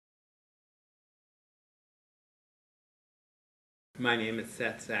My name is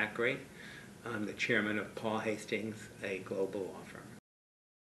Seth Zachary. I'm the chairman of Paul Hastings, a global law firm.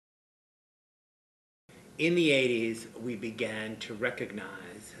 In the 80s, we began to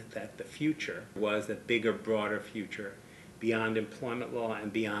recognize that the future was a bigger, broader future beyond employment law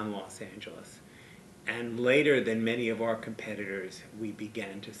and beyond Los Angeles. And later than many of our competitors, we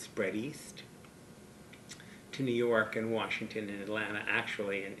began to spread east to New York and Washington and Atlanta,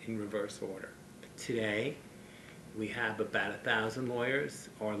 actually in reverse order. Today, we have about 1,000 lawyers.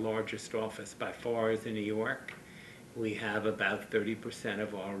 Our largest office by far is in New York. We have about 30%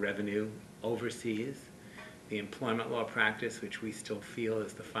 of our revenue overseas. The employment law practice, which we still feel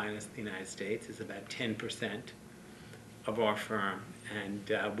is the finest in the United States, is about 10% of our firm, and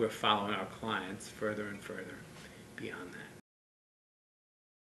we're following our clients further and further beyond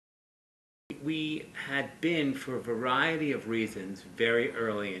that. We had been, for a variety of reasons, very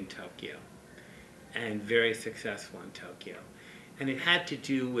early in Tokyo and very successful in Tokyo. And it had to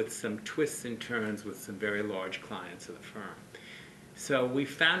do with some twists and turns with some very large clients of the firm. So we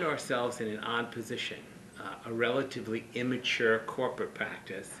found ourselves in an odd position, a relatively immature corporate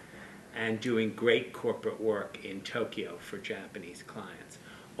practice and doing great corporate work in Tokyo for Japanese clients.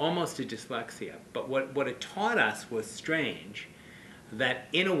 Almost a dyslexia, but what it taught us was strange, that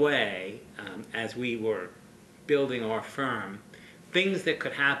in a way, as we were building our firm, things that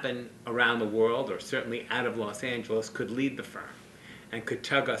could happen around the world, or certainly out of Los Angeles, could lead the firm and could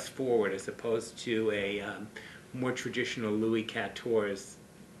tug us forward, as opposed to a more traditional Louis XIV's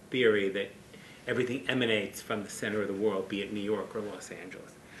theory that everything emanates from the center of the world, be it New York or Los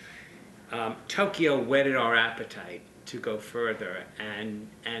Angeles. Tokyo whetted our appetite to go further,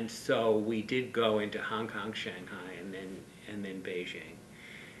 and so we did go into Hong Kong, Shanghai, and then Beijing.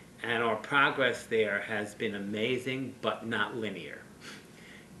 And our progress there has been amazing, but not linear.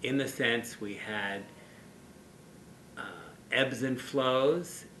 In the sense we had ebbs and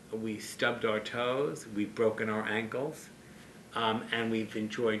flows, we stubbed our toes, we've broken our ankles, and we've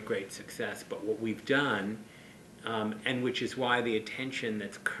enjoyed great success. But what we've done, and which is why the attention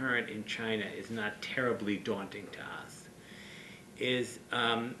that's current in China is not terribly daunting to us, is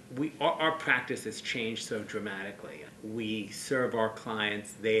our practice has changed so dramatically. We serve our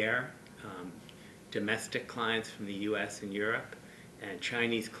clients there, domestic clients from the US and Europe, and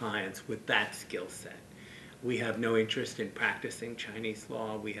Chinese clients with that skill set. We have no interest in practicing Chinese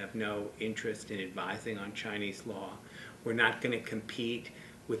law. We have no interest in advising on Chinese law. We're not going to compete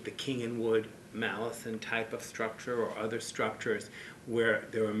with the King and Wood Mallison type of structure or other structures where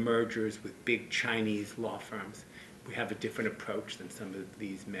there are mergers with big Chinese law firms. We have a different approach than some of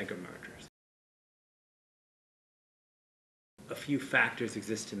these mega mergers. A few factors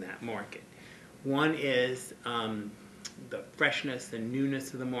exist in that market. One is the freshness and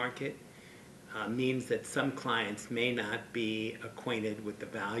newness of the market means that some clients may not be acquainted with the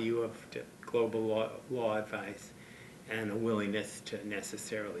value of global law advice and a willingness to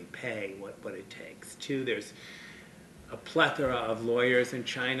necessarily pay what it takes. Two, there's a plethora of lawyers in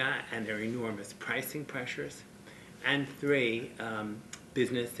China and there are enormous pricing pressures. And three,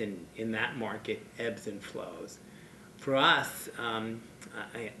 business in that market ebbs and flows. For us,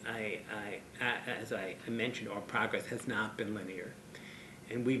 as I mentioned, our progress has not been linear.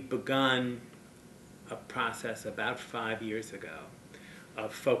 And we've begun a process about 5 years ago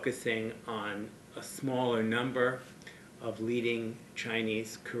of focusing on a smaller number of leading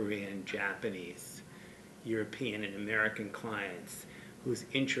Chinese, Korean, Japanese, European, and American clients whose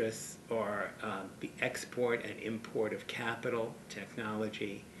interests are the export and import of capital,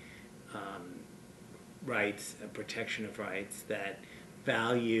 technology, rights, protection of rights, that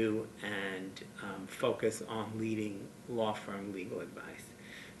value and focus on leading law firm legal advice.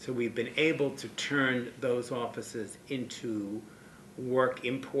 So we've been able to turn those offices into work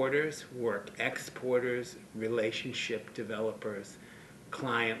importers, work exporters, relationship developers,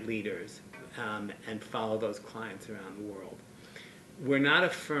 client leaders, and follow those clients around the world. We're not a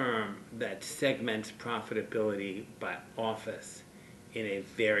firm that segments profitability by office in a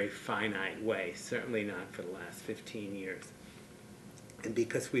very finite way, certainly not for the last 15 years. And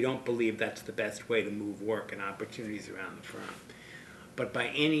because we don't believe that's the best way to move work and opportunities around the firm. But by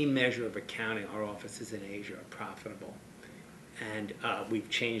any measure of accounting, our offices in Asia are profitable. And we've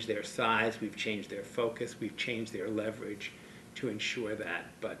changed their size, we've changed their focus, we've changed their leverage to ensure that.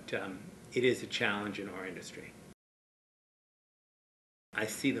 But it is a challenge in our industry. I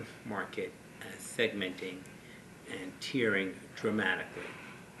see the market as segmenting and tiering dramatically.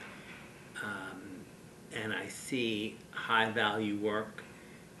 And I see high-value work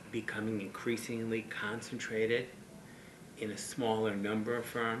becoming increasingly concentrated in a smaller number of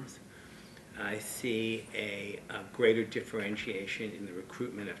firms. I see a greater differentiation in the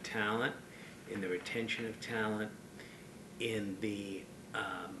recruitment of talent, in the retention of talent, in the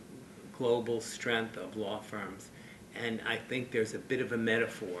global strength of law firms. And I think there's a bit of a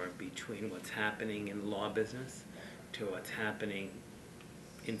metaphor between what's happening in the law business to what's happening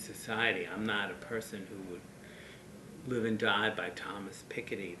in society. I'm not a person who would live and die by Thomas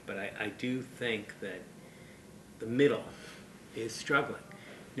Piketty, but I do think that the middle is struggling.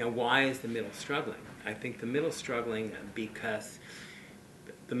 Now, why is the middle struggling? I think the middle is struggling because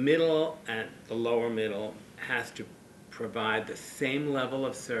the middle and the lower middle has to provide the same level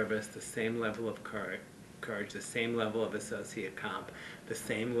of service, the same level of courage, the same level of associate comp, the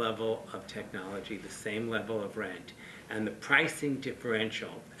same level of technology, the same level of rent. And the pricing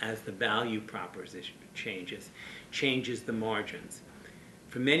differential, as the value proposition changes the margins.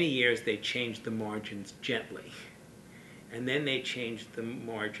 For many years, they changed the margins gently. And then they changed the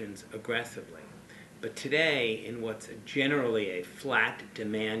margins aggressively. But today, in what's generally a flat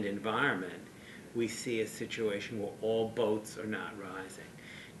demand environment, we see a situation where all boats are not rising.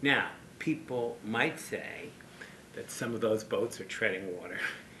 Now, people might say that some of those boats are treading water.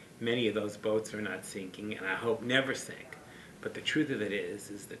 Many of those boats are not sinking, and I hope never sink. But the truth of it is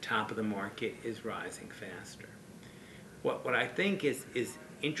the top of the market is rising faster. What I think is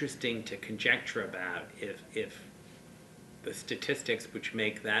interesting to conjecture about, if the statistics which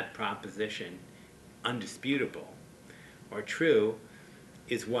make that proposition undisputable are true,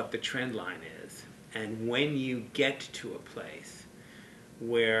 is what the trend line is. And when you get to a place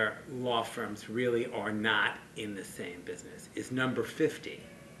where law firms really are not in the same business, is number 50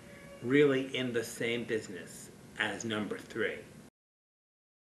 really in the same business as number 3?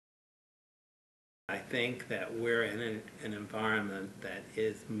 I think that we're in an environment that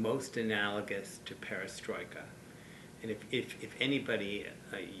is most analogous to Perestroika. And if anybody,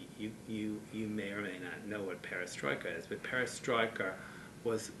 you may or may not know what Perestroika is, but Perestroika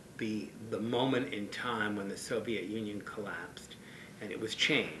was the moment in time when the Soviet Union collapsed, and it was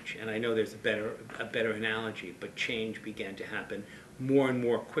change. And I know there's a better analogy, but change began to happen more and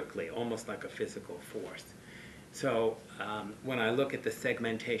more quickly, almost like a physical force. So when I look at the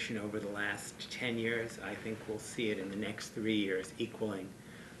segmentation over the last 10 years, I think we'll see it in the next 3 years equaling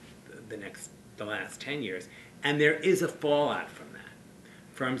the last 10 years. And there is a fallout from that.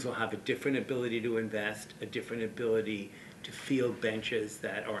 Firms will have a different ability to invest, a different ability to field benches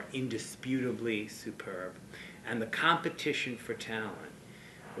that are indisputably superb. And the competition for talent,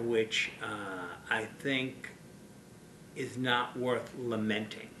 which I think is not worth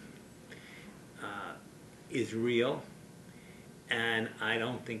lamenting, is real, and I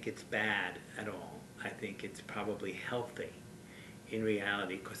don't think it's bad at all. I think it's probably healthy in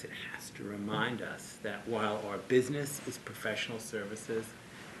reality, because it has to remind us that while our business is professional services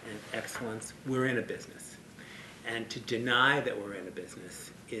and excellence, we're in a business. And to deny that we're in a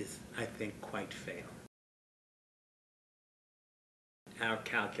business is, I think, quite fatal. Our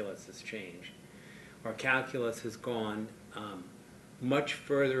calculus has changed. Our calculus has gone much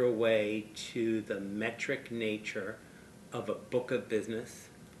further away to the metric nature of a book of business,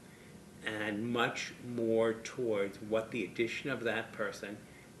 and much more towards what the addition of that person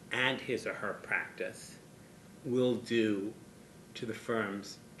and his or her practice will do to the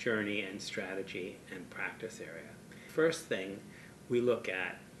firm's journey and strategy and practice area. First thing we look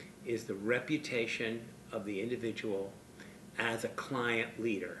at is the reputation of the individual as a client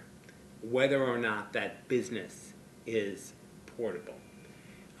leader, whether or not that business is portable.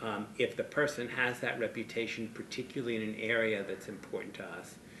 If the person has that reputation, particularly in an area that's important to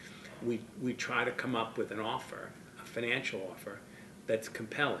us, we try to come up with an offer, a financial offer, that's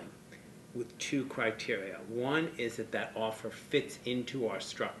compelling with 2 criteria. One is that that offer fits into our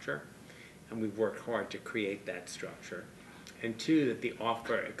structure, and we've worked hard to create that structure. And 2, that the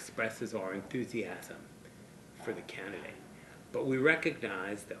offer expresses our enthusiasm for the candidate. But we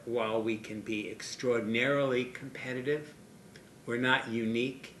recognize that while we can be extraordinarily competitive, we're not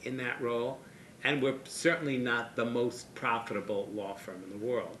unique in that role, and we're certainly not the most profitable law firm in the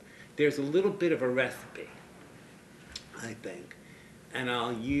world. There's a little bit of a recipe, I think, and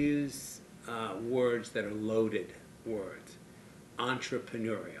I'll use words that are loaded words.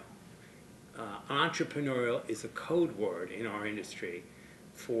 Entrepreneurial. Entrepreneurial is a code word in our industry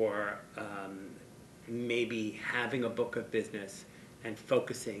for maybe having a book of business and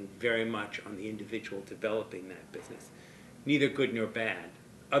focusing very much on the individual developing that business. Neither good nor bad.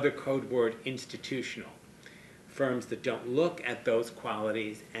 Other code word, institutional. Firms that don't look at those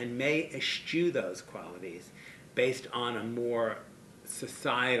qualities and may eschew those qualities based on a more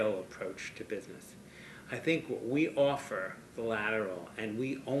societal approach to business. I think what we offer the Lateral, and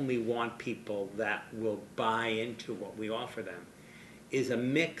we only want people that will buy into what we offer them, is a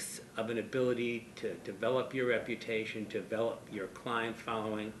mix of an ability to develop your reputation, develop your client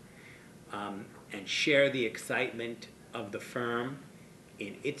following, and share the excitement of the firm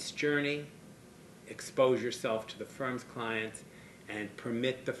in its journey, expose yourself to the firm's clients, and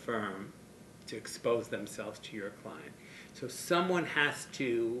permit the firm to expose themselves to your client. So someone has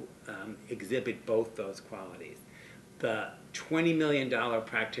to exhibit both those qualities. The $20 million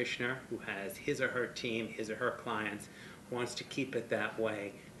practitioner who has his or her team, his or her clients, wants to keep it that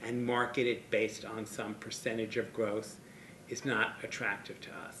way and market it based on some percentage of gross is not attractive to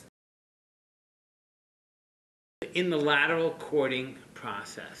us. In the lateral courting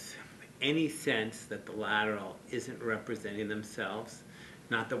process, any sense that the lateral isn't representing themselves,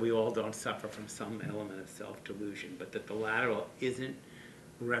 not that we all don't suffer from some element of self-delusion, but that the lateral isn't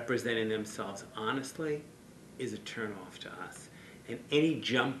representing themselves honestly, is a turn-off to us. And any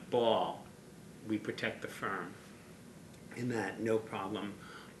jump ball, we protect the firm in that, no problem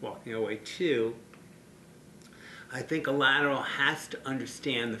walking away. Two, I think a lateral has to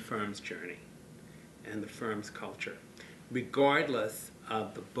understand the firm's journey and the firm's culture. Regardless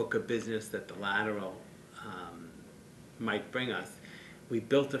of the book of business that the lateral might bring us, we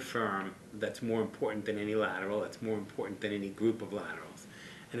built a firm that's more important than any lateral, that's more important than any group of laterals.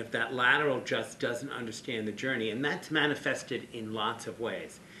 And if that lateral just doesn't understand the journey, and that's manifested in lots of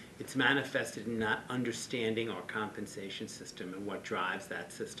ways. It's manifested in not understanding our compensation system and what drives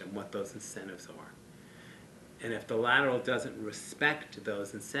that system, what those incentives are. And if the lateral doesn't respect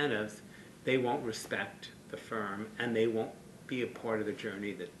those incentives, they won't respect the firm and they won't be a part of the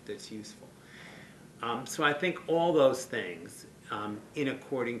journey that's useful. So I think all those things in a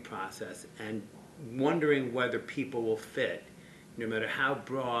courting process and wondering whether people will fit, no matter how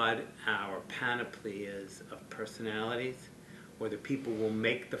broad our panoply is of personalities, whether people will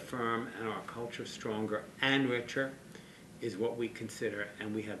make the firm and our culture stronger and richer, is what we consider,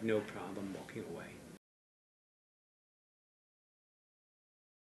 and we have no problem walking away.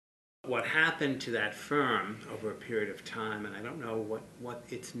 What happened to that firm over a period of time, and I don't know what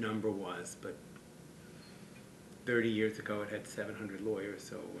its number was, but 30 years ago it had 700 lawyers,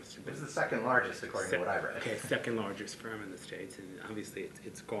 so it was the second largest according to what I read. Okay, second largest firm in the States, and obviously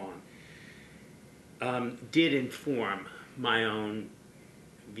it's gone. Did inform my own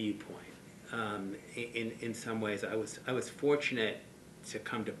viewpoint. In some ways, I was fortunate to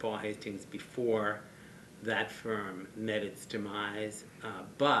come to Paul Hastings before that firm met its demise,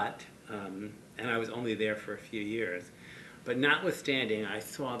 and I was only there for a few years. But notwithstanding, I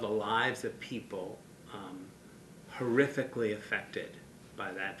saw the lives of people horrifically affected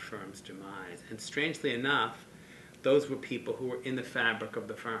by that firm's demise. And strangely enough, those were people who were in the fabric of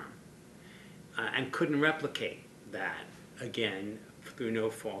the firm and couldn't replicate that, again, through no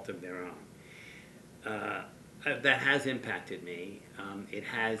fault of their own. That has impacted me. It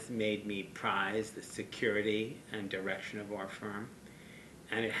has made me prize the security and direction of our firm.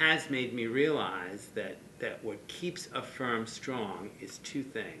 And it has made me realize that what keeps a firm strong is two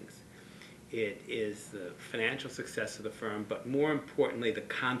things. It is the financial success of the firm, but more importantly, the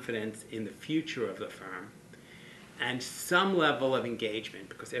confidence in the future of the firm, and some level of engagement,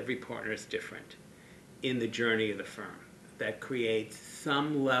 because every partner is different, in the journey of the firm. That creates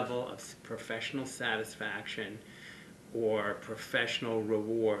some level of professional satisfaction or professional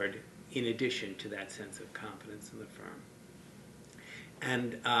reward in addition to that sense of confidence in the firm.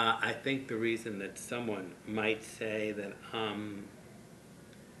 And I think the reason that someone might say that I'm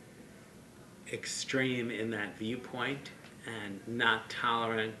extreme in that viewpoint and not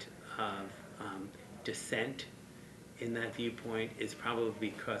tolerant of dissent in that viewpoint is probably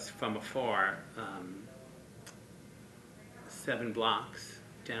because from afar, 7 blocks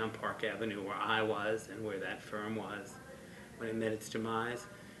down Park Avenue where I was and where that firm was when it met its demise,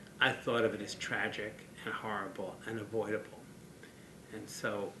 I thought of it as tragic and horrible and avoidable. And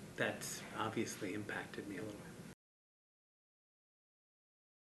so that's obviously impacted me a little.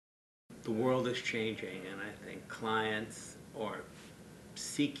 The world is changing, and I think clients are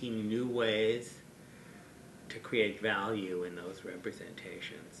seeking new ways to create value in those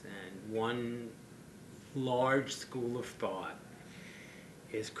representations. And one large school of thought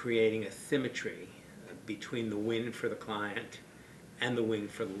is creating a symmetry between the win for the client and the win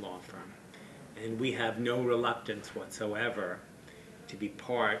for the law firm. And we have no reluctance whatsoever to be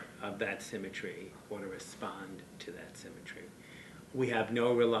part of that symmetry or to respond to that symmetry. We have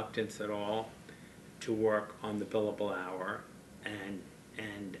no reluctance at all to work on the billable hour and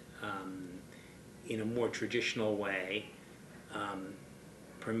in a more traditional way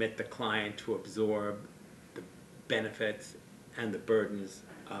permit the client to absorb benefits and the burdens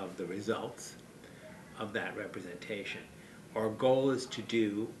of the results of that representation. Our goal is to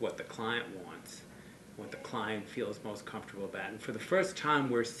do what the client wants, what the client feels most comfortable about. And for the first time,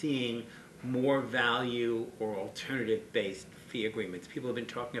 we're seeing more value or alternative-based fee agreements. People have been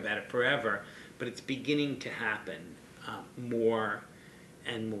talking about it forever, but it's beginning to happen more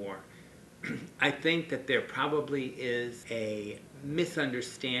and more. I think that there probably is a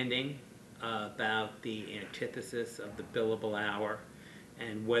misunderstanding about the antithesis of the billable hour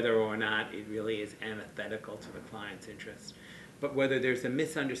and whether or not it really is antithetical to the client's interest. But whether there's a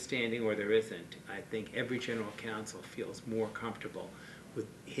misunderstanding or there isn't, I think every general counsel feels more comfortable with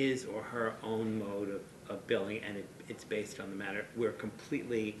his or her own mode of billing, and it's based on the matter. We're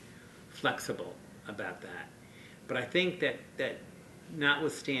completely flexible about that. But I think that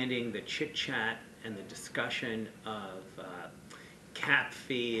notwithstanding the chit-chat and the discussion of cap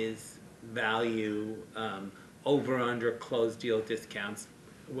fees, value, over-under closed deal discounts,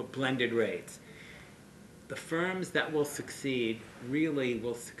 blended rates, the firms that will succeed really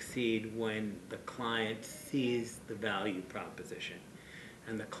will succeed when the client sees the value proposition.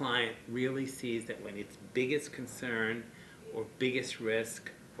 And the client really sees that when its biggest concern or biggest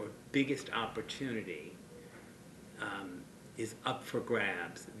risk or biggest opportunity is up for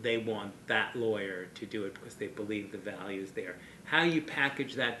grabs, they want that lawyer to do it because they believe the value is there. How you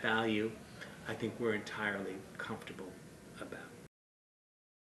package that value, I think we're entirely comfortable about.